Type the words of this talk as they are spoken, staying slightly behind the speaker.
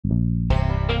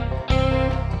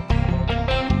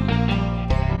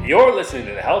You're listening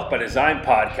to the Health by Design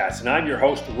podcast, and I'm your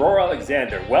host, Roar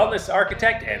Alexander, wellness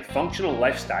architect and functional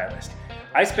lifestylist.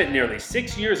 I spent nearly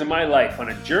 6 years of my life on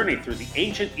a journey through the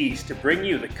ancient East to bring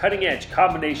you the cutting-edge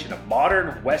combination of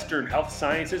modern Western health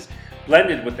sciences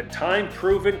blended with the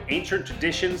time-proven ancient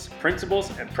traditions,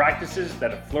 principles, and practices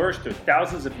that have flourished through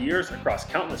thousands of years across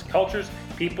countless cultures,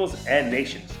 peoples, and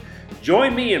nations.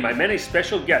 Join me and my many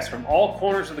special guests from all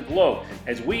corners of the globe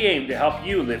as we aim to help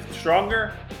you live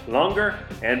stronger, longer,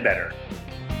 and better.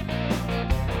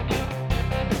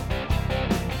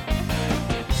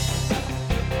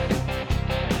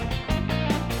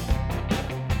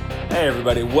 Hey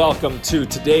everybody, welcome to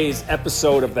today's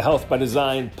episode of the Health by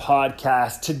Design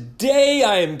podcast. Today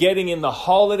I am getting in the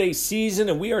holiday season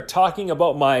and we are talking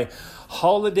about my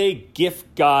holiday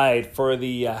gift guide for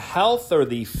the health or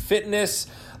the fitness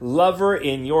lover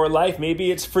in your life. Maybe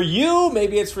it's for you,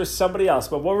 maybe it's for somebody else.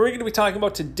 But what we're going to be talking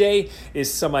about today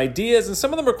is some ideas, and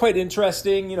some of them are quite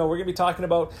interesting. You know, we're going to be talking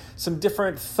about some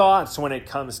different thoughts when it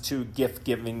comes to gift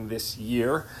giving this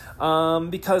year.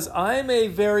 Because I'm a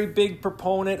very big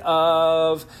proponent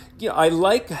of, I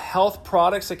like health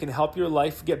products that can help your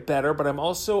life get better, but I'm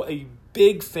also a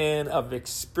big fan of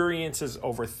experiences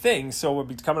over things. So we'll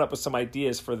be coming up with some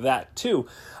ideas for that too.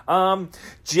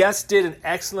 Jess did an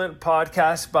excellent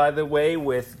podcast, by the way,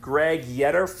 with Greg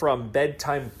Yetter from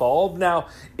Bedtime Bulb. Now,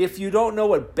 if you don't know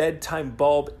what Bedtime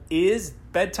Bulb is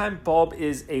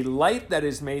a light that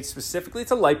is made specifically,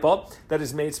 it's a light bulb that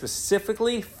is made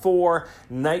specifically for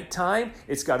nighttime.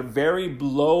 It's got a very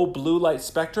low blue light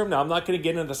spectrum. Now, I'm not going to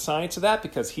get into the science of that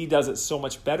because he does it so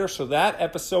much better. So that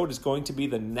episode is going to be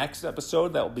the next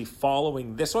episode that will be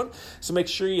following this one. So make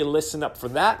sure you listen up for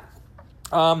that.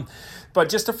 But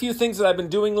just a few things that I've been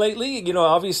doing lately.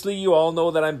 Obviously you all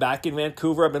know that I'm back in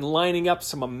Vancouver. I've been lining up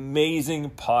some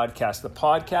amazing podcasts. The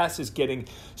podcast is getting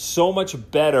so much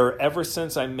better ever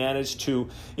since I managed to,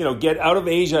 get out of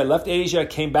Asia. I left Asia,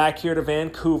 came back here to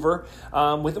Vancouver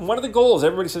with one of the goals.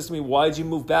 Everybody says to me, why'd you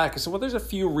move back? I said, well, there's a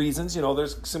few reasons.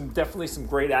 There's definitely some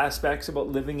great aspects about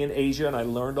living in Asia, and I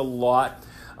learned a lot.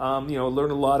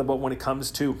 Learned a lot about when it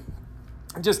comes to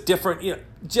just different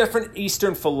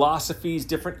Eastern philosophies,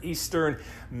 different Eastern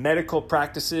medical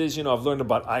practices. I've learned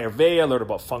about Ayurveda, learned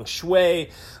about Feng Shui,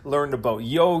 learned about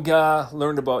yoga,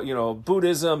 learned about,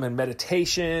 Buddhism and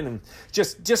meditation and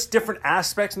just different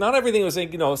aspects. Not everything was,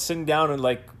 sitting down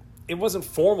and it wasn't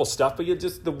formal stuff, but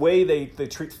just the way they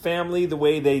treat family, the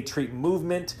way they treat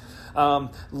movement.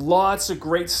 Lots of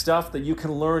great stuff that you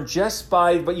can learn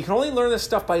but you can only learn this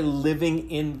stuff by living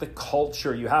in the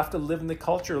culture. You have to live in the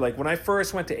culture. Like when I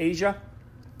first went to Asia,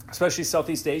 especially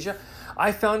Southeast Asia,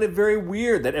 I found it very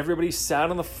weird that everybody sat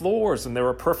on the floors and there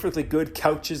were perfectly good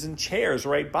couches and chairs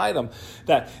right by them,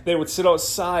 that they would sit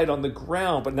outside on the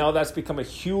ground. But now that's become a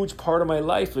huge part of my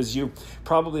life, as you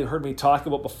probably heard me talk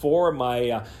about before.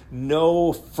 My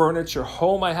no furniture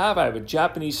home I have a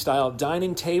Japanese style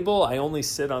dining table. I only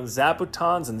sit on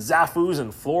zabutons and zafus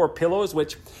and floor pillows,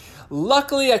 which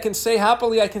luckily,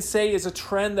 happily I can say is a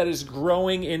trend that is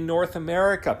growing in North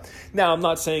America. Now, I'm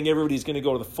not saying everybody's going to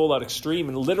go to the full-out extreme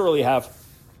and literally have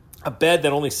a bed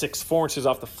that only 4 inches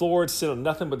off the floor, sit on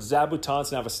nothing but zabutons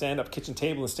and have a stand-up kitchen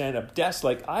table and stand-up desk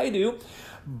like I do.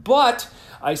 But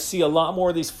I see a lot more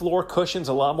of these floor cushions,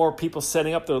 a lot more people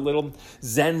setting up their little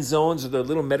Zen zones or their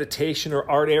little meditation or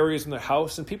art areas in their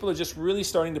house. And people are just really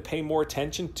starting to pay more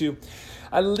attention to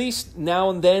at least now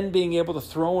and then being able to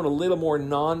throw in a little more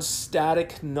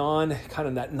non-static, kind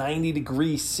of that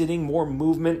 90-degree sitting, more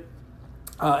movement.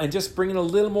 And just bringing a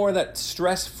little more of that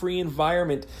stress-free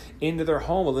environment into their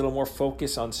home, a little more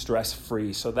focus on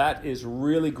stress-free. So that is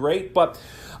really great. But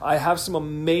I have some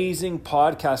amazing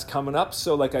podcasts coming up.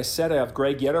 So like I said, I have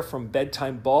Greg Yetter from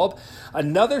Bedtime Bulb.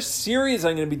 Another series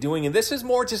I'm going to be doing, and this is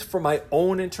more just for my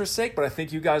own interest's sake, but I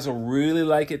think you guys will really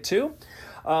like it too,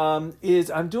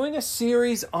 is I'm doing a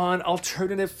series on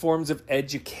alternative forms of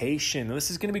education. And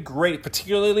this is going to be great,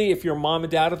 particularly if you're a mom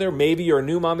and dad out there. Maybe you're a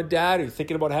new mom and dad, or you're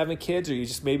thinking about having kids, or you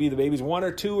just maybe the baby's 1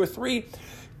 or 2 or 3,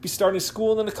 be starting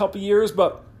school in a couple years,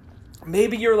 but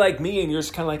maybe you're like me and you're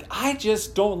just kind of like, I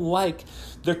just don't like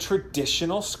the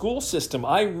traditional school system.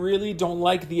 I really don't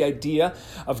like the idea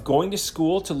of going to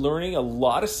school to learning a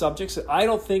lot of subjects that I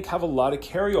don't think have a lot of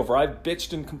carryover. I've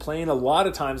bitched and complained a lot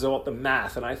of times about the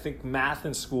math, and I think math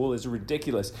in school is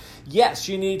ridiculous. Yes,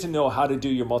 you need to know how to do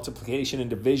your multiplication and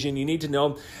division. You need to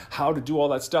know how to do all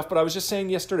that stuff. But I was just saying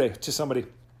yesterday to somebody,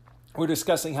 we're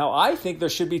discussing how I think there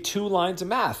should be two lines of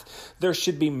math. There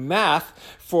should be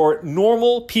math for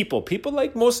normal people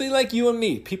mostly like you and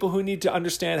me, people who need to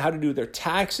understand how to do their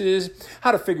taxes,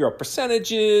 how to figure out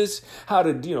percentages, how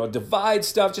to, divide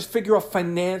stuff, just figure out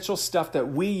financial stuff that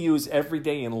we use every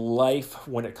day in life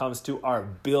when it comes to our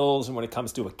bills and when it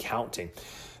comes to accounting.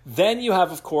 Then you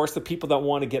have, of course, the people that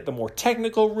want to get the more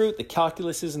technical route, the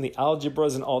calculuses and the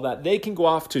algebras and all that. They can go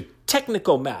off to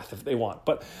technical math if they want.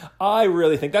 But I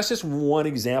really think that's just one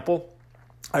example.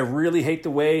 I really hate the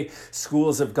way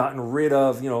schools have gotten rid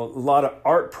of, a lot of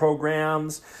art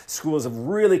programs. Schools have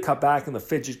really cut back on the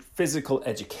physical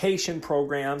education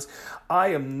programs. I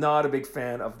am not a big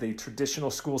fan of the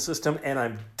traditional school system, and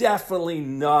I'm definitely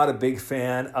not a big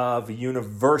fan of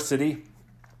university,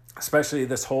 especially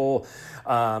this whole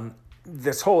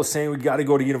saying we got to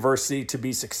go to university to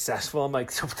be successful. I'm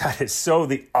like, that is so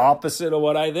the opposite of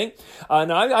what I think.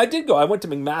 And I did go. I went to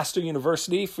McMaster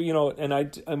University for,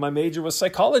 and my major was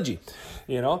psychology,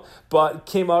 but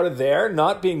came out of there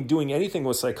not doing anything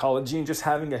with psychology and just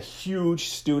having a huge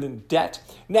student debt.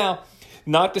 Now,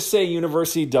 not to say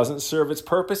university doesn't serve its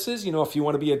purposes. If you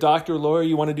want to be a doctor, lawyer,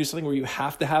 you want to do something where you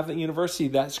have to have a university,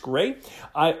 that's great.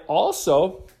 I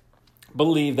also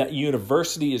believe that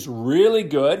university is really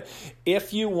good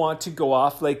if you want to go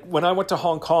off. Like when I went to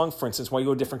Hong Kong, for instance, when you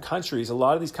go to different countries, a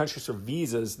lot of these countries for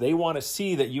visas, they want to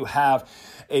see that you have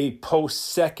a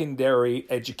post-secondary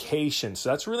education. So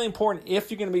that's really important if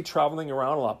you're going to be traveling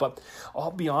around a lot. But I'll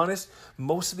be honest,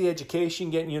 most of the education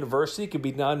you get in university could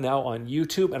be done now on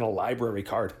YouTube and a library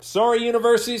card. Sorry,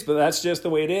 universities, but that's just the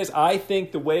way it is. I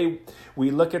think the way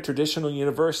we look at traditional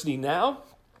university now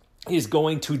is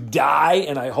going to die,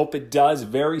 and I hope it does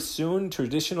very soon.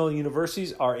 Traditional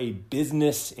universities are a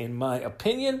business, in my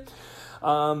opinion.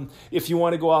 If you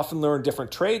want to go off and learn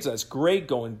different trades, that's great.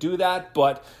 Go and do that.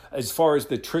 But as far as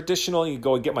the traditional, you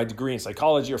go and get my degree in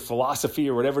psychology or philosophy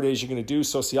or whatever it is you're going to do,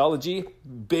 sociology,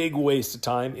 big waste of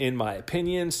time, in my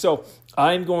opinion. So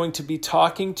I'm going to be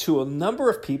talking to a number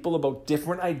of people about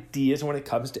different ideas when it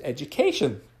comes to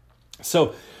education.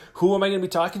 So who am I going to be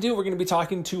talking to? We're going to be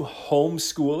talking to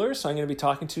homeschoolers. So I'm going to be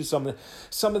talking to some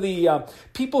of the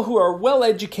people who are well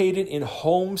educated in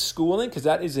homeschooling, because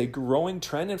that is a growing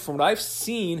trend. And from what I've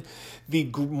seen,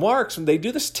 the marks, when they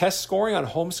do this test scoring on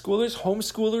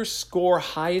homeschoolers score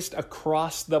highest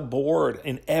across the board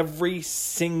in every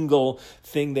single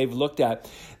thing they've looked at.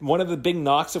 One of the big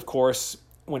knocks, of course,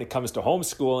 when it comes to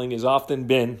homeschooling has often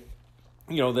been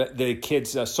the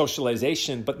kids'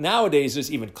 socialization. But nowadays, there's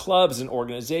even clubs and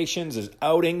organizations, there's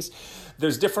outings.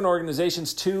 There's different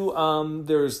organizations too.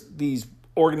 There's these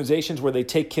organizations where they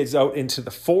take kids out into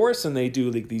the forest and they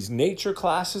do these nature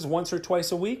classes once or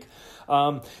twice a week.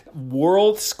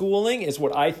 World schooling is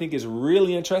what I think is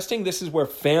really interesting. This is where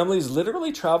families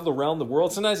literally travel around the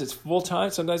world. Sometimes it's full-time,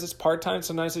 sometimes it's part-time,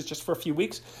 sometimes it's just for a few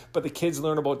weeks. But the kids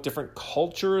learn about different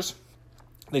cultures.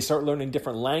 They start learning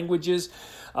different languages.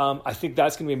 I think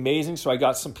that's going to be amazing. So I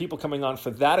got some people coming on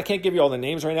for that. I can't give you all the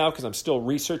names right now because I'm still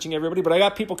researching everybody, but I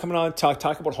got people coming on to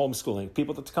talk about homeschooling,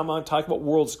 people that come on talk about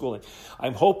world schooling.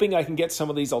 I'm hoping I can get some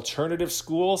of these alternative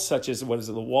schools, such as, the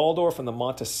Waldorf and the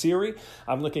Montessori.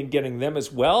 I'm looking at getting them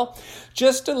as well,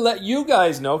 just to let you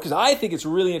guys know, because I think it's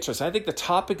really interesting. I think the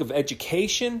topic of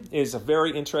education is a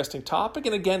very interesting topic.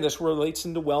 And again, this relates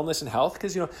into wellness and health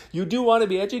because, you do want to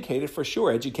be educated for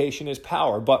sure. Education is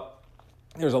power, but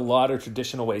there's a lot of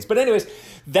traditional ways. But anyways,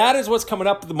 that is what's coming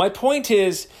up. My point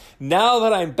is, now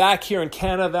that I'm back here in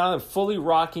Canada, I'm fully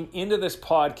rocking into this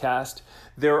podcast,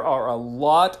 there are a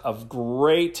lot of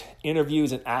great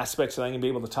interviews and aspects that I'm going to be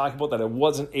able to talk about that I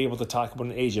wasn't able to talk about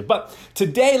in Asia. But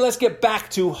today, let's get back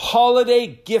to Holiday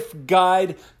Gift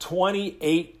Guide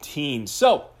 2018.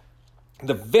 So,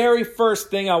 the very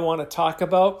first thing I want to talk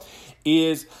about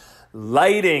is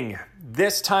lighting.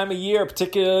 This time of year,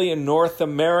 particularly in North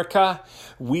America,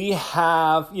 we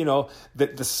have,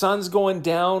 the sun's going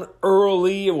down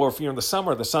early, or if you're in the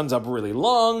summer, the sun's up really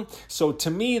long. So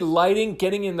to me, lighting,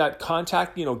 getting in that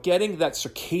contact, getting that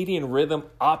circadian rhythm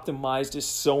optimized is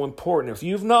so important. If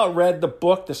you've not read the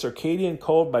book, The Circadian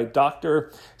Code by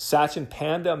Dr. Sachin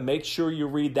Panda, make sure you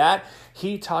read that.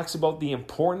 He talks about the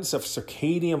importance of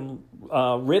circadian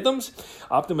rhythms,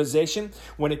 optimization,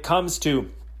 when it comes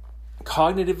to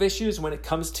cognitive issues, when it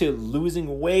comes to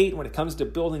losing weight, when it comes to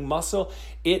building muscle.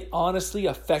 It honestly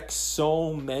affects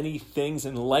so many things,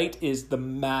 and light is the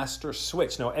master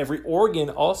switch. Now, every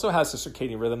organ also has a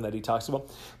circadian rhythm that he talks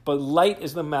about, but light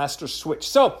is the master switch.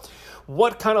 So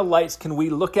what kind of lights can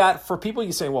we look at? For people,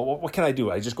 you say, well, what can I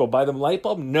do? I just go buy them light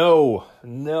bulb? No.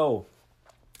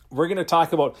 We're going to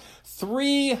talk about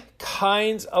 3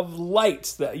 kinds of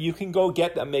lights that you can go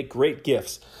get that make great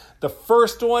gifts. The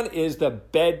first one is the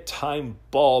bedtime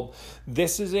bulb.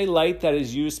 This is a light that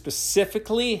is used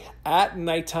specifically at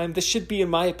nighttime. This should be, in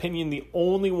my opinion, the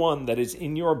only one that is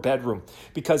in your bedroom,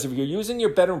 because if you're using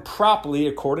your bedroom properly,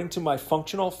 according to my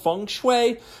functional feng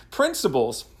shui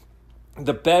principles,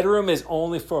 the bedroom is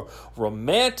only for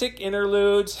romantic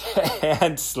interludes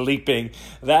and sleeping.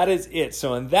 That is it.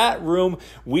 So in that room,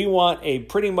 we want a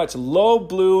pretty much low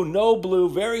blue, no blue,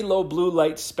 very low blue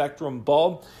light spectrum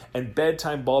bulb, and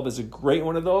bedtime bulb is a great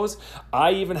one of those.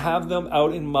 I even have them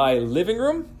out in my living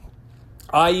room.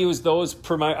 I use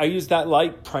that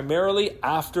light primarily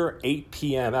after 8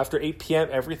 p.m. After 8 p.m.,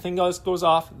 everything else goes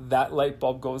off. That light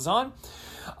bulb goes on.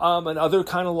 And other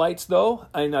kind of lights, though,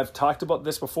 and I've talked about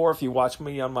this before if you watch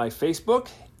me on my Facebook,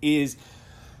 is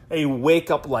a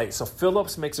wake-up light. So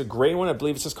Philips makes a great one. I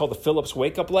believe it's just called the Philips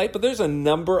wake-up light. But there's a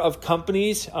number of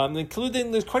companies,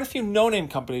 including there's quite a few no-name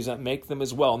companies that make them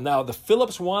as well. Now, the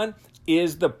Philips one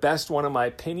is the best one in my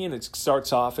opinion. It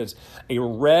starts off as a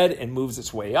red and moves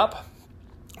its way up.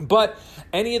 But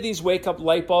any of these wake-up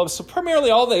light bulbs, so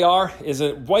primarily all they are is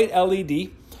a white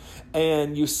LED.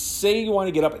 And you say you want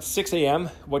to get up at 6 a.m.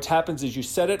 What happens is you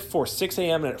set it for 6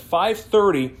 a.m. and at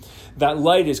 5:30, that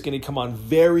light is going to come on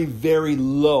very, very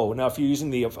low. Now, if you're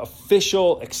using the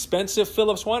official expensive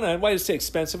Philips one, and why do I say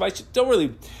expensive? I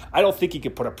don't think you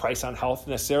could put a price on health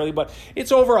necessarily, but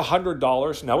it's over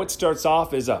 $100. Now, it starts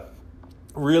off as a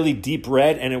really deep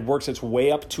red and it works its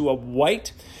way up to a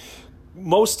white.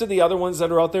 Most of the other ones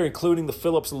that are out there, including the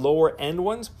Philips lower end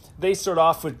ones, they start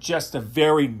off with just a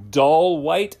very dull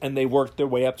white and they work their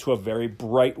way up to a very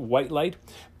bright white light.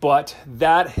 But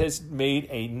that has made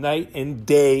a night and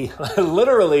day,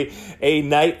 literally a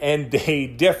night and day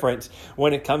difference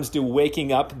when it comes to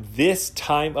waking up this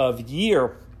time of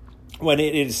year when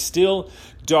it is still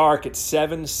dark at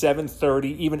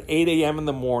 7:30, even 8 a.m. in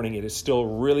the morning. It is still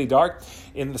really dark.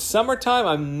 In the summertime,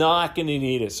 I'm not going to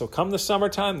need it. So come the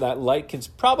summertime, that light is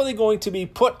probably going to be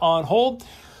put on hold.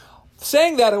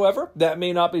 Saying that, however, that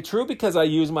may not be true because I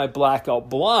use my blackout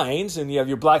blinds, and you have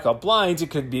your blackout blinds. It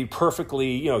could be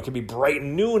perfectly, it could be bright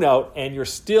noon out and you're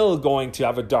still going to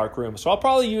have a dark room. So I'll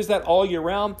probably use that all year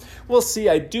round. We'll see.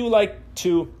 I do like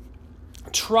to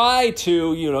try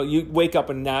to, you wake up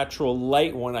a natural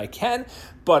light when I can,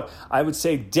 but I would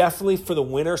say definitely for the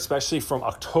winter, especially from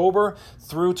October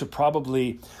through to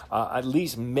probably at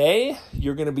least May,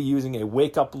 you're going to be using a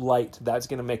wake up light. That's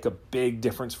going to make a big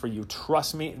difference for you.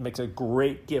 Trust me, it makes a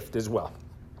great gift as well.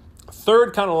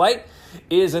 Third kind of light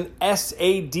is an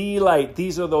SAD light.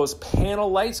 These are those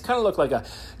panel lights, kind of look like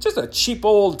just a cheap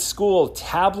old school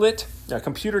tablet, a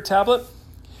computer tablet.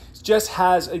 Just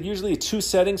has usually two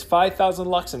settings, 5,000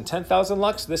 lux and 10,000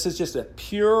 lux. This is just a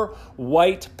pure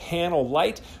white panel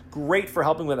light, great for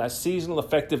helping with that seasonal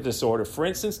affective disorder. For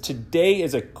instance, today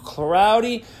is a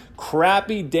cloudy,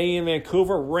 crappy day in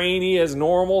Vancouver, rainy as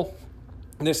normal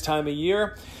this time of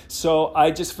year. So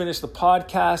I just finished the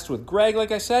podcast with Greg,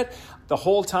 like I said. The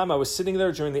whole time I was sitting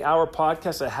there during the hour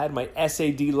podcast, I had my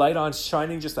SAD light on,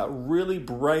 shining just that really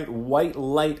bright white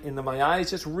light into my eyes.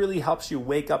 Just really helps you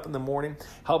wake up in the morning,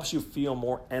 helps you feel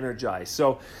more energized.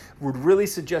 So would really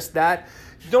suggest that.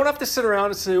 You don't have to sit around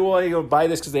and say, well, you buy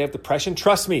this because they have depression.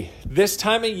 Trust me, this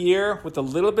time of year with a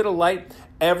little bit of light,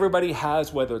 everybody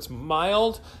has, whether it's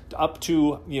mild up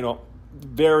to,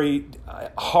 very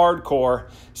hardcore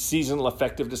seasonal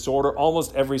affective disorder.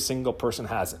 Almost every single person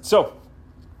has it. So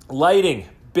lighting,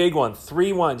 big one,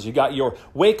 3 ones. You got your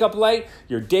wake-up light,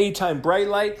 your daytime bright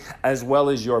light, as well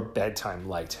as your bedtime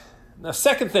light. Now,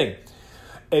 second thing,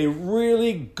 a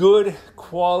really good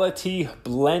quality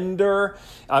blender.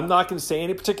 I'm not going to say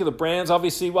any particular brands,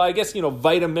 obviously. Well, I guess,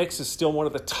 Vitamix is still one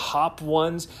of the top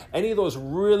ones. Any of those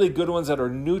really good ones that are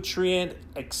nutrient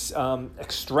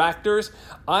extractors.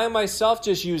 I myself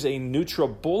just use a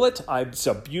NutriBullet. It's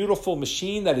a beautiful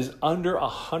machine that is under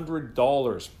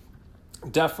 $100.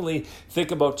 Definitely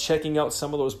think about checking out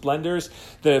some of those blenders.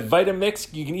 The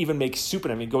Vitamix, you can even make soup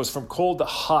in. It goes from cold to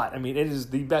hot. It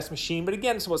is the best machine. But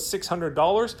again, it's about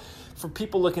 $600. For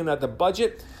people looking at the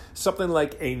budget, something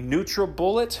like a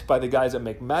NutriBullet by the guys that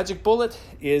make Magic Bullet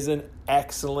is an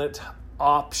excellent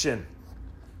option.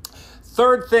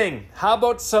 Third thing, how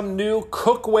about some new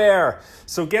cookware?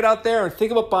 So get out there and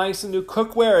think about buying some new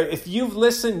cookware. If you've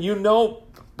listened, you know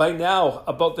by now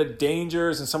about the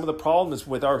dangers and some of the problems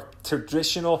with our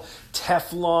traditional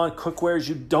Teflon cookwares.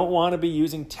 You don't want to be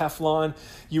using Teflon.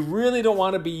 You really don't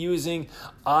want to be using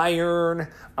iron.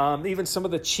 Even some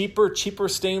of the cheaper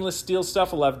stainless steel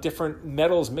stuff will have different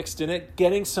metals mixed in it.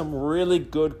 Getting some really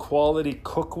good quality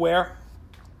cookware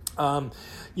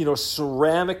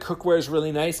Ceramic cookware is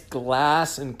really nice.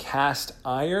 Glass and cast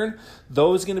iron.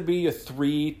 Those are going to be your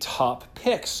 3 top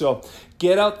picks. So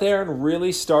get out there and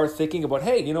really start thinking about,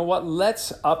 hey, you know what?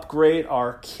 Let's upgrade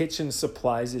our kitchen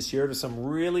supplies this year to some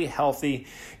really healthy,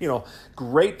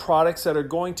 great products that are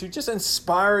going to just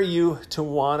inspire you to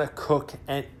want to cook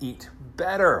and eat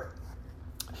better.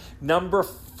 Number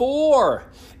 4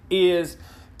 is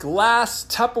glass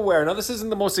Tupperware. Now, this isn't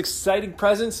the most exciting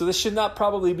present, so this should not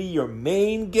probably be your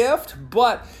main gift,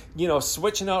 but,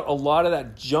 switching out a lot of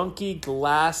that junky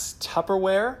glass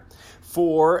Tupperware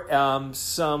for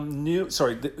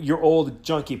your old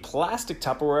junky plastic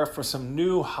Tupperware for some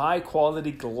new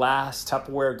high-quality glass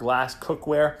Tupperware, glass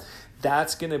cookware.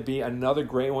 That's going to be another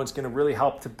great one. It's going to really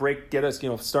help to get us,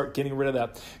 start getting rid of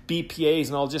that BPAs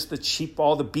and all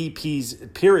the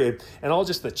BPs, period, and all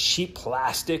just the cheap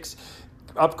plastics.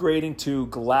 Upgrading to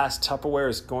glass Tupperware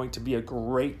is going to be a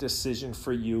great decision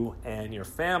for you and your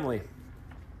family.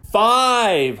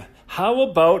 5, how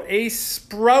about a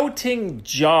sprouting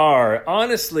jar?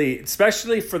 Honestly,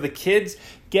 especially for the kids,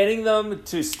 getting them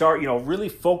to start, really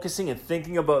focusing and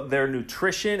thinking about their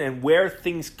nutrition and where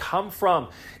things come from.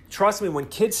 Trust me, when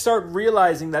kids start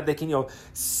realizing that they can,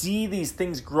 see these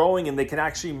things growing and they can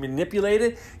actually manipulate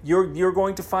it, you're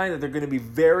going to find that they're going to be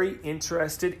very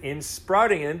interested in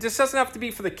sprouting. And it just doesn't have to be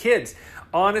for the kids.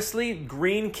 Honestly,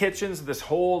 green kitchens, this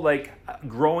whole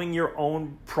growing your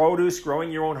own produce, growing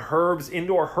your own herbs,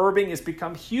 indoor herbing has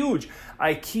become huge.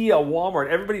 IKEA, Walmart,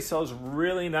 everybody sells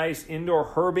really nice indoor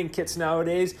herbing kits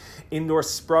nowadays, indoor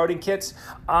sprouting kits.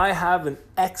 I have an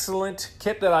excellent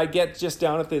kit that I get just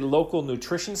down at the local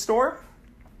nutrition store.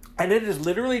 And it is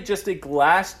literally just a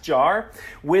glass jar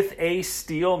with a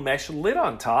steel mesh lid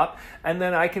on top. And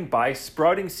then I can buy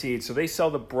sprouting seeds. So they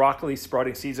sell the broccoli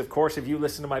sprouting seeds. Of course, if you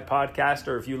listen to my podcast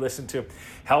or if you listen to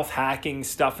health hacking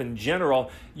stuff in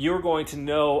general, you're going to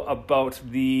know about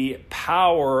the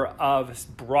power of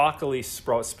broccoli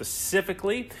sprouts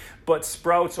specifically. But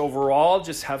sprouts overall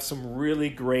just have some really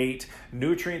great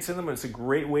nutrients in them. And it's a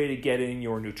great way to get in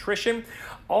your nutrition.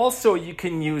 Also, you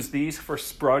can use these for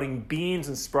sprouting beans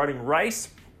and sprouting rice,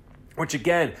 which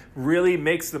again, really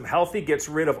makes them healthy, gets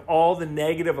rid of all the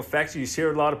negative effects. You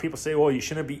hear a lot of people say, well, you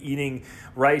shouldn't be eating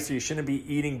rice or you shouldn't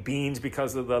be eating beans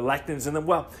because of the lectins in them.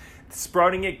 Well,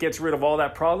 sprouting it gets rid of all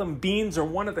that problem. Beans are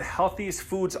one of the healthiest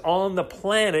foods on the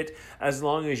planet as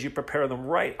long as you prepare them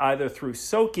right, either through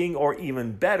soaking or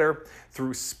even better,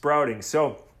 through sprouting.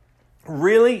 So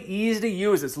really easy to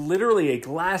use. It's literally a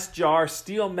glass jar,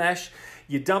 steel mesh.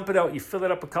 You dump it out, you fill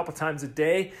it up a couple times a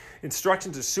day.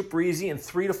 Instructions are super easy. In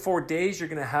 3 to 4 days, you're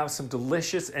going to have some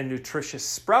delicious and nutritious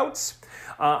sprouts.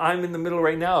 I'm in the middle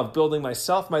right now of building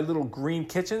myself my little green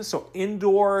kitchen. So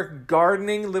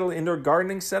little indoor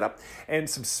gardening setup and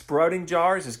some sprouting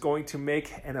jars is going to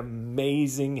make an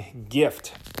amazing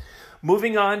gift.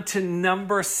 Moving on to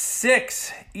number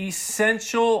 6,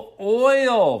 essential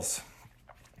oils.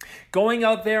 Going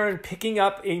out there and picking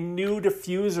up a new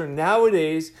diffuser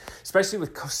nowadays, especially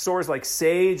with stores like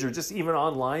Sage or just even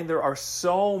online, there are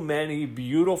so many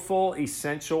beautiful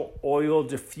essential oil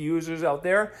diffusers out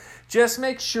there. Just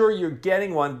make sure you're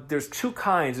getting one. There's 2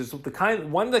 kinds. There's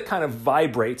one that kind of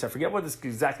vibrates. I forget what it's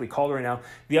exactly called right now.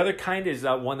 The other kind is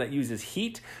one that uses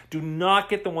heat. Do not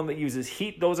get the one that uses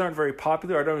heat. Those aren't very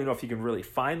popular. I don't even know if you can really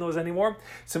find those anymore.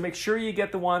 So make sure you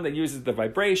get the one that uses the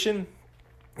vibration.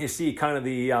 You see kind of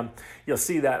you'll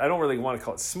see that, I don't really want to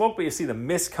call it smoke, but you see the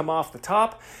mist come off the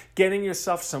top. Getting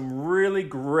yourself some really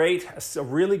great,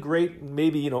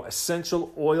 maybe,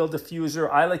 essential oil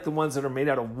diffuser. I like the ones that are made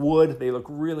out of wood. They look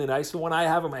really nice. The one I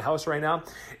have in my house right now,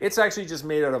 it's actually just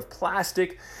made out of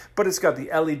plastic, but it's got the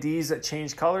LEDs that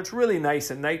change color. It's really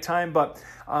nice at nighttime, but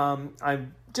I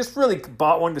just really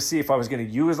bought one to see if I was going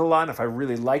to use it a lot and if I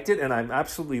really liked it, and I'm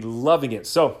absolutely loving it.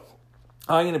 So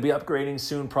I'm going to be upgrading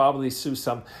soon, probably to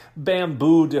some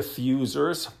bamboo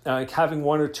diffusers, having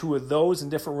 1 or 2 of those in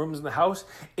different rooms in the house.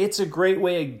 It's a great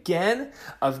way, again,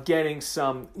 of getting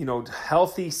some,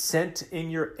 healthy scent in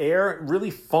your air,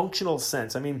 really functional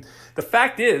scents. I mean, the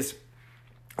fact is,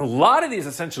 a lot of these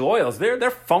essential oils, they're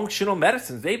functional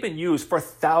medicines. They've been used for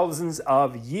thousands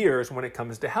of years when it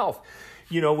comes to health.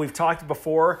 We've talked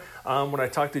before, when I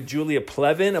talked to Julia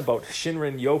Plevin about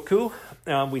Shinrin Yoku,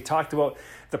 we talked about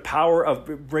the power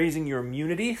of raising your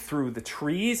immunity through the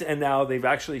trees. And now they've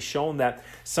actually shown that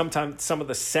sometimes some of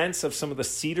the scents of some of the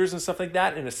cedars and stuff like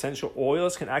that and essential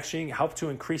oils can actually help to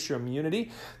increase your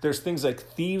immunity. There's things like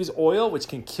thieves oil, which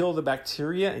can kill the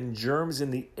bacteria and germs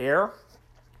in the air.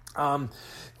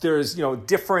 There's,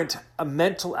 different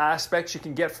mental aspects you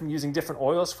can get from using different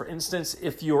oils. For instance,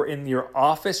 if you're in your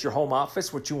office, your home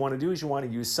office, what you want to do is you want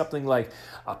to use something like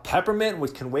a peppermint,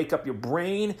 which can wake up your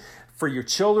brain. For your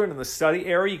children in the study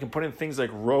area, you can put in things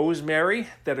like rosemary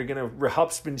that are going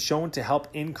to been shown to help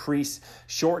increase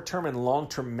short-term and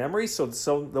long-term memory. So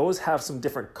those have some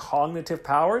different cognitive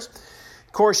powers.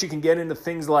 Of course, you can get into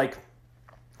things like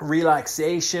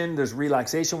relaxation. There's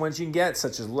relaxation ones you can get,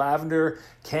 such as lavender,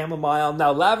 chamomile.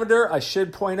 Now, lavender, I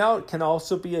should point out, can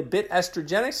also be a bit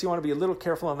estrogenic, so you want to be a little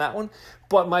careful on that one.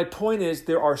 But my point is,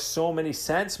 there are so many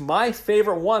scents. My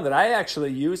favorite one that I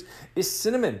actually use is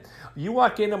cinnamon. You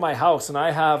walk into my house and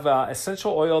I have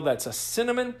essential oil that's a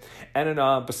cinnamon,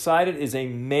 and beside it is a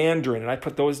mandarin. And I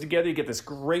put those together. You get this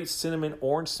great cinnamon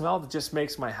orange smell that just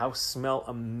makes my house smell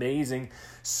amazing.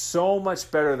 So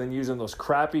much better than using those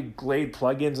crappy Glade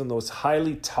plugins and those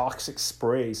highly toxic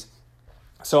sprays.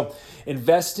 So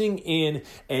investing in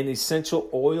an essential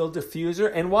oil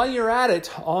diffuser. And while you're at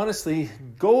it, honestly,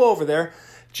 go over there.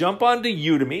 Jump onto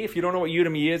Udemy. If you don't know what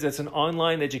Udemy is, it's an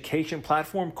online education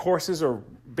platform. Courses are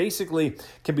basically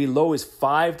can be low as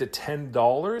 $5 to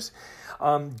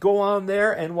 $10. Go on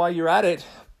there, and while you're at it,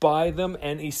 buy them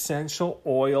an essential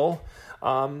oil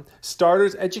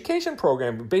starters education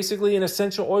program. Basically an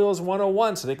essential oils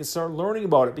 101, so they can start learning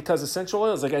about it, because essential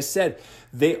oils, like I said,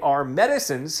 they are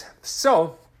medicines.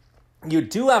 So you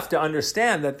do have to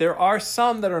understand that there are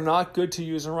some that are not good to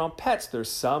use around pets.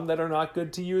 There's some that are not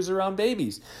good to use around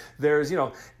babies. There's,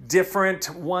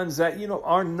 different ones that,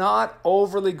 are not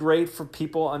overly great for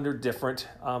people under different,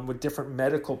 with different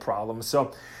medical problems.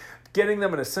 So getting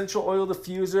them an essential oil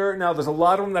diffuser. Now, there's a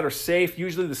lot of them that are safe.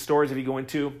 Usually the stores, if you go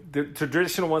into the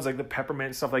traditional ones like the peppermint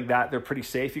and stuff like that, they're pretty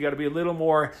safe. You got to be a little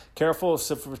more careful,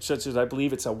 such as I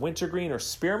believe it's a wintergreen or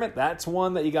spearmint. That's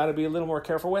one that you got to be a little more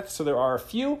careful with. So there are a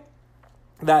few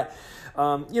that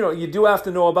you do have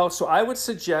to know about. So I would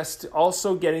suggest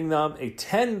also getting them a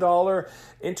 $10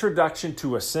 introduction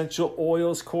to essential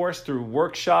oils course through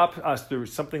workshop, through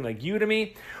something like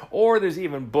Udemy, or there's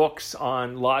even books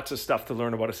on lots of stuff to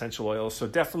learn about essential oils. So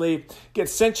definitely get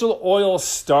essential oil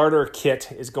starter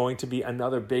kit is going to be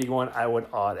another big one. I would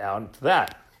add on to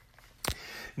that.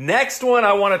 Next one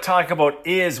I want to talk about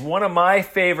is one of my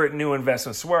favorite new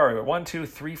investments. Where are we? 1, 2,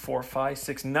 3, 4, 5,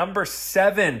 6. Number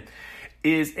 7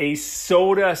 is a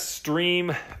soda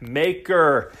stream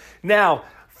maker. Now,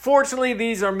 fortunately,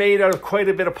 these are made out of quite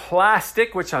a bit of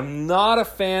plastic, which I'm not a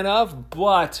fan of,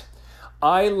 but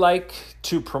I like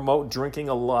to promote drinking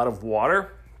a lot of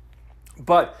water.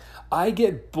 But I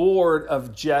get bored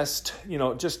of just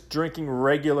drinking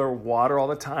regular water all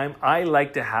the time. I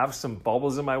like to have some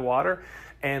bubbles in my water.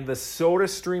 And the soda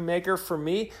stream maker for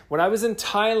me, when I was in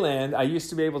Thailand, I used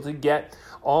to be able to get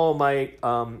all my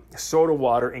soda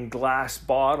water in glass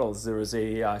bottles. There was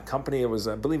a company,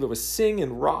 I believe it was Sing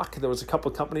and Rock. There was a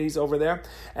couple of companies over there,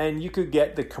 and you could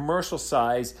get the commercial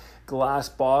size glass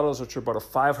bottles, which are about a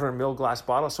 500 ml glass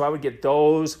bottle. So I would get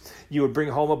those. You would bring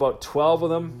home about 12 of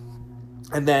them.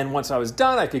 And then once I was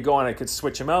done, I could go and I could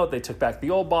switch them out. They took back the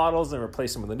old bottles and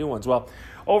replaced them with the new ones. Well,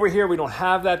 over here, we don't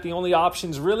have that. The only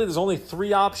options, really, there's only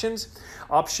 3 options.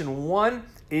 Option 1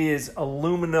 is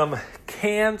aluminum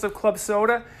cans of club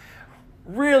soda.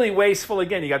 Really wasteful.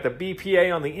 Again, you got the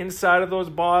BPA on the inside of those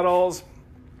bottles.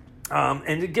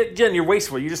 And again, you're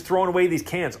wasteful. You're just throwing away these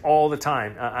cans all the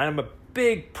time. I'm a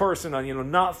big person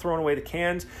on, not throwing away the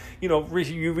cans. You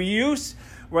reuse.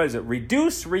 What is it?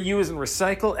 Reduce, reuse, and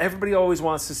recycle. Everybody always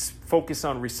wants to focus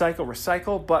on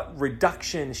recycle, but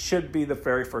reduction should be the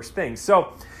very first thing.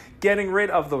 So getting rid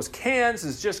of those cans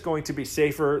is just going to be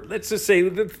safer. Let's just say,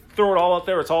 throw it all out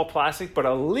there. It's all plastic, but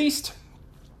at least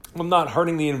I'm not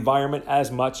hurting the environment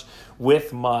as much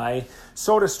with my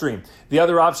soda stream. The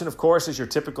other option, of course, is your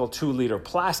typical 2-liter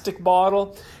plastic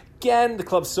bottle. Again, the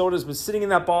club soda has been sitting in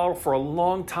that bottle for a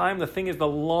long time. The thing is, the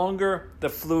longer the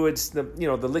fluids, the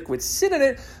liquids sit in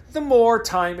it, the more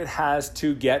time it has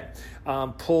to get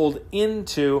pulled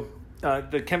into,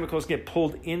 the chemicals get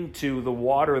pulled into the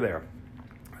water there.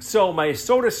 So my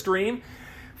soda stream,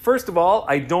 first of all,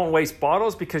 I don't waste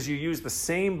bottles because you use the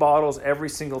same bottles every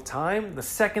single time. The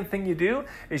second thing you do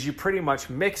is you pretty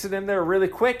much mix it in there really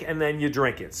quick and then you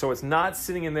drink it. So it's not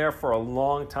sitting in there for a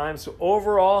long time. So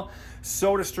overall,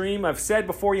 soda stream, I've said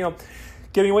before,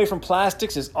 getting away from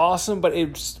plastics is awesome, but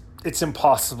it's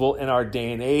impossible in our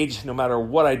day and age. No matter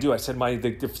what I do, I said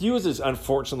the diffuser is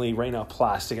unfortunately right now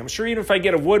plastic. I'm sure even if I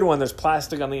get a wood one, there's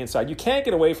plastic on the inside. You can't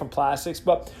get away from plastics,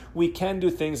 but we can do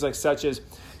things such as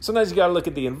sometimes you got to look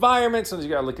at the environment, sometimes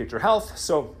you got to look at your health.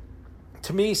 So to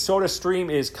to me, SodaStream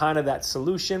is kind of that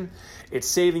solution. It's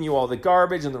saving you all the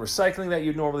garbage and the recycling that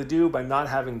you'd normally do by not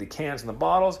having the cans and the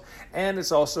bottles. And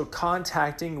it's also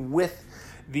contacting with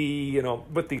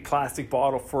the plastic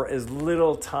bottle for as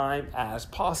little time as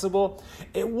possible.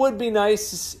 It would be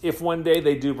nice if one day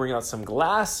they do bring out some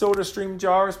glass SodaStream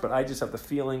jars, but I just have the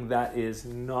feeling that is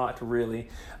not really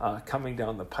coming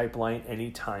down the pipeline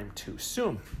anytime too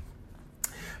soon.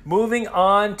 Moving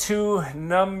on to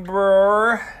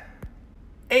number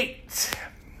 8.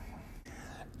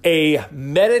 A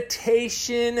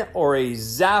meditation or a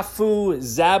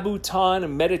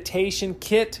Zabuton meditation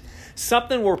kit.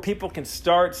 Something where people can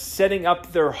start setting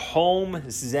up their home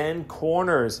Zen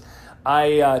corners.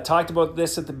 I talked about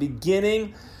this at the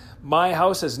beginning. My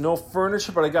house has no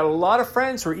furniture, but I got a lot of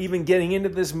friends who are even getting into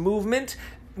this movement.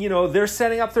 They're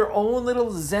setting up their own little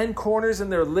Zen corners in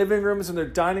their living rooms and their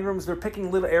dining rooms. They're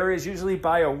picking little areas, usually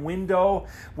by a window,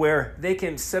 where they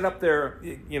can set up their,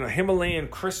 Himalayan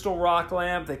crystal rock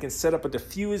lamp. They can set up a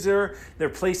diffuser. They're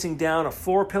placing down a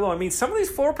floor pillow. I mean, some of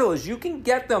these floor pillows, you can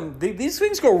get them. These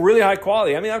things go really high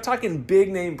quality. I mean, I'm talking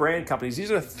big name brand companies.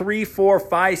 These are $300, $400,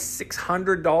 $500,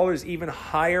 $600, even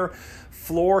higher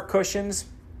floor cushions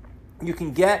you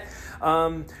can get.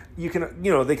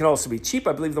 They can also be cheap.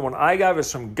 I believe the one I got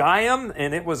was from Gaiam,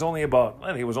 and it was only about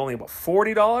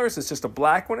 $40. It's just a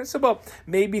black one. It's about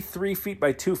maybe 3 feet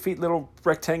by 2 feet, little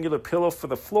rectangular pillow for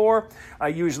the floor. I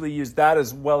usually use that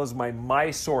as well as my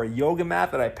Mysore yoga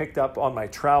mat that I picked up on my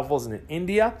travels in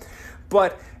India.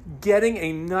 But getting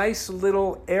a nice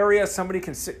little area somebody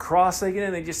can sit cross-legged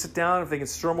in, they just sit down. If they can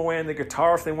strum away on the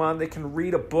guitar if they want, they can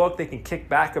read a book, they can kick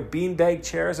back. A beanbag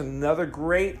chair is another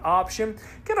great option.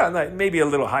 Get on maybe a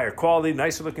little higher quality,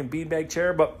 nicer looking beanbag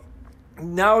chair. But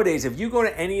nowadays, if you go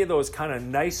to any of those kind of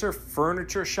nicer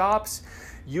furniture shops,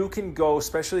 you can go,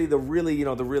 especially the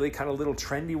really kind of little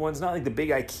trendy ones, not like the big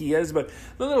IKEAs, but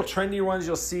the little trendy ones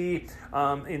you'll see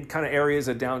in kind of areas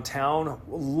of downtown.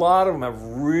 A lot of them have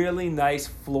really nice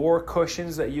floor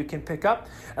cushions that you can pick up.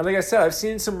 And like I said, I've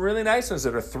seen some really nice ones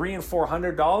that are $300 and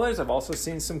 $400. I've also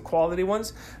seen some quality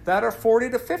ones that are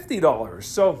 $40 to $50.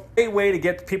 So a way to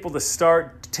get people to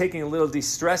start taking a little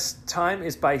de-stress time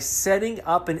is by setting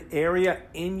up an area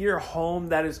in your home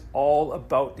that is all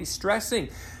about de-stressing.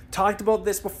 Talked about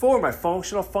this before, my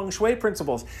functional feng shui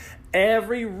principles.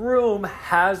 Every room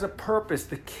has a purpose.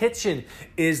 The kitchen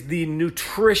is the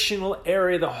nutritional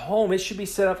area of the home. It should be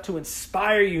set up to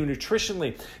inspire you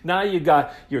nutritionally. Now you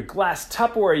got your glass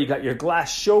Tupperware, you got your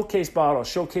glass showcase bottle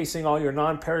showcasing all your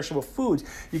non-perishable foods.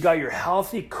 You got your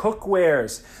healthy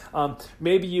cookwares.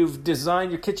 Maybe you've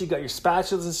designed your kitchen, you got your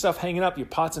spatulas and stuff hanging up, your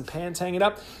pots and pans hanging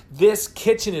up. This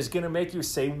kitchen is going to make you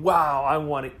say, wow, I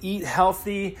want to eat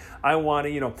healthy. I want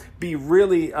to, be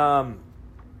really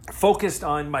focused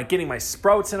on getting my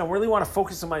sprouts in. I really want to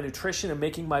focus on my nutrition and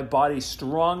making my body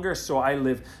stronger so I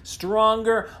live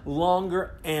stronger,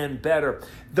 longer, and better.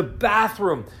 The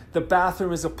bathroom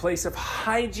is a place of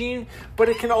hygiene, but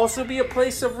it can also be a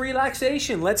place of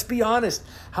relaxation. Let's be honest.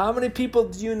 How many people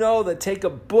do you know that take a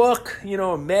book,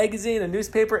 a magazine, a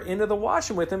newspaper into the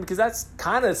washroom with them? Because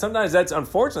sometimes that's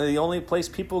unfortunately the only place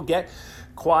people get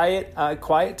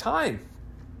quiet time.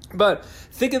 But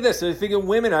think of this. Think of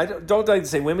women. I don't like to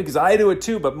say women because I do it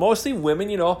too, but mostly women,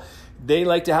 they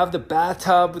like to have the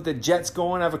bathtub with the jets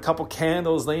going, have a couple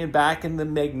candles laying back in the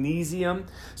magnesium.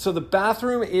 So the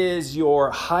bathroom is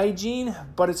your hygiene,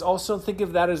 but it's also, think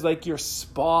of that as like your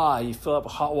spa. You fill up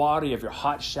hot water, you have your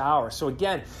hot shower. So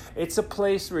again, it's a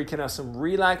place where you can have some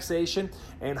relaxation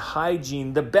and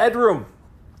hygiene. The bedroom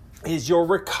is your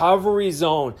recovery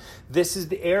zone. This is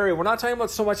the area. We're not talking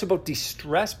about so much about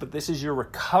de-stress, but this is your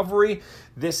recovery.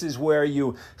 This is where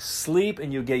you sleep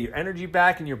and you get your energy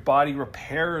back and your body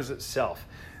repairs itself.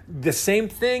 The same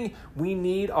thing, we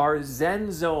need our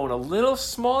Zen zone, a little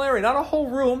small area, not a whole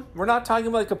room. We're not talking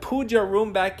about like a puja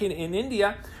room back in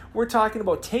India. We're talking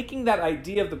about taking that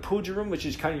idea of the puja room, which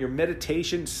is kind of your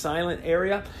meditation silent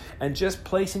area, and just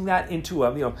placing that into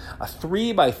a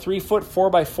 3 by 3 foot, 4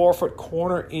 by 4 foot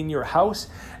corner in your house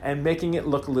and making it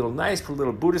look a little nice. Put a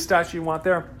little Buddha statue you want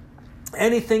there.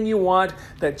 Anything you want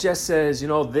that just says,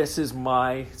 this is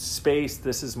my space,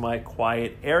 this is my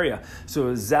quiet area. So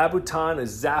a Zabuton, a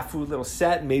Zafu little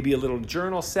set, maybe a little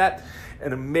journal set,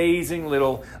 an amazing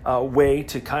little way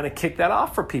to kind of kick that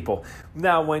off for people.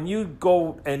 Now, when you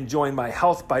go and join my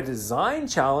Health by Design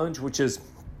Challenge, which is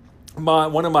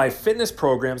one of my fitness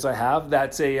programs I have,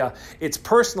 it's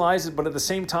personalized, but at the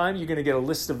same time, you're going to get a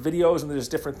list of videos and there's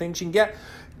different things you can get.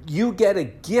 You get a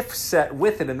gift set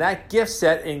with it, and that gift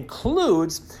set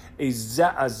includes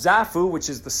a Zafu, which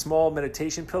is the small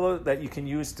meditation pillow that you can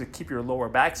use to keep your lower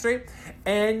back straight,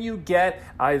 and you get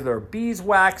either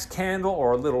beeswax candle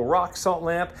or a little rock salt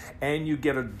lamp, and you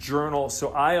get a journal.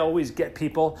 So I always get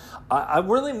people,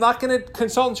 I'm really not going to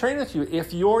consult and train with you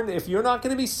if you're not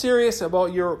going to be serious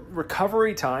about your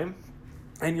recovery time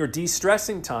and your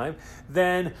de-stressing time,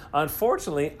 then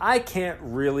unfortunately I can't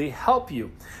really help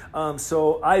you.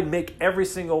 So I make every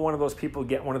single one of those people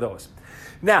get one of those.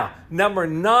 Now, number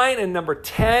 9 and number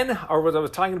 10 are what I was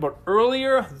talking about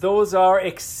earlier. Those are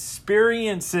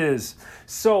experiences.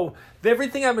 So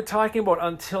everything I've been talking about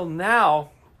until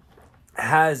now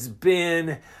has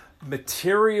been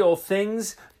material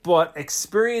things, but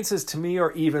experiences to me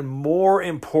are even more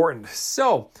important.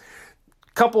 So,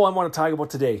 couple I want to talk about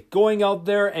today. Going out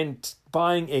there and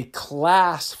buying a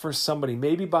class for somebody.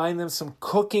 Maybe buying them some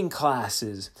cooking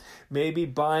classes. Maybe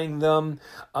buying them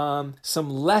some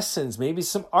lessons. Maybe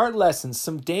some art lessons,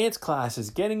 some dance classes.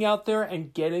 Getting out there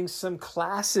and getting some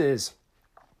classes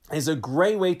is a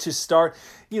great way to start,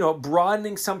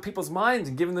 broadening some people's minds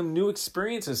and giving them new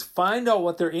experiences. Find out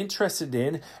what they're interested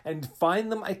in and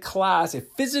find them a class, a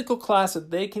physical class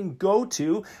that they can go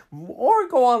to or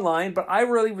go online. But I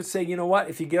really would say,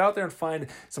 if you get out there and find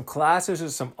some classes or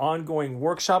some ongoing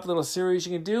workshop little series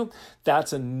you can do,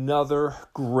 that's another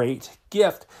great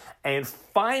gift. And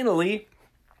finally,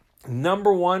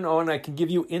 number 1 I can give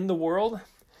you in the world,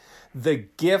 the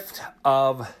gift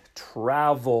of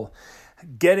travel.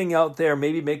 Getting out there,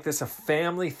 maybe make this a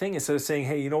family thing instead of saying,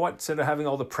 hey, you know what? Instead of having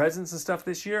all the presents and stuff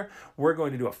this year, we're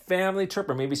going to do a family trip,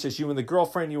 or maybe it's just you and the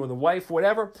girlfriend, you and the wife,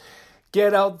 whatever.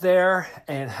 Get out there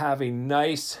and have a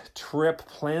nice trip.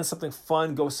 Plan something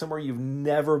fun. Go somewhere you've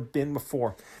never been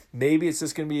before. Maybe it's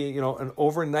just going to be, an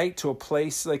overnight to a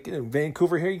place like in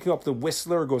Vancouver here. You can go up to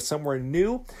Whistler or go somewhere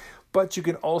new. But you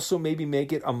can also maybe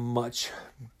make it a much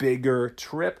bigger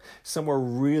trip, somewhere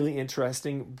really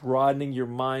interesting, broadening your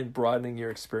mind, broadening your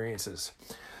experiences.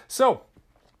 So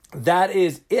that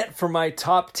is it for my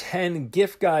top 10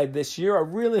 gift guide this year. I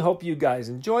really hope you guys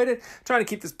enjoyed it. I'm trying to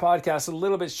keep this podcast a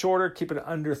little bit shorter, keep it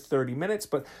under 30 minutes,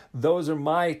 but those are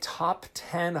my top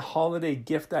 10 holiday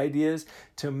gift ideas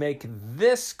to make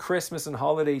this Christmas and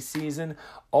holiday season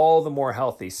all the more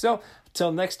healthy. So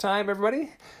until next time,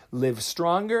 everybody, live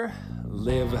stronger,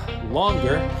 live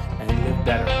longer, and live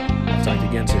better. I'll talk to you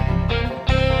again soon.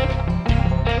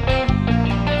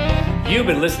 You've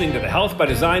been listening to the Health by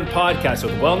Design podcast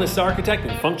with wellness architect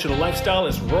and functional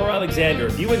lifestylist Roar Alexander.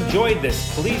 If you enjoyed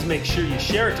this, please make sure you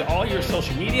share it to all your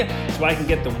social media so I can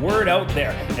get the word out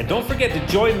there. And don't forget to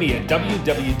join me at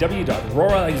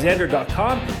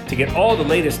www.roaralexander.com to get all the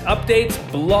latest updates,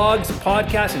 blogs,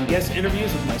 podcasts, and guest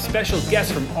interviews with my special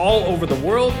guests from all over the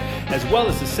world, as well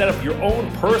as to set up your own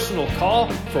personal call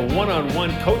for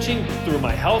one-on-one coaching through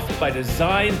my Health by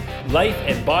Design life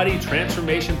and body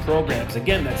transformation programs.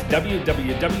 Again, that's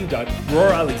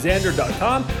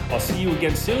www.roaralexander.com. I'll see you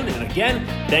again soon. And again,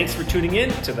 thanks for tuning in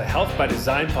to the Health by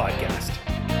Design podcast.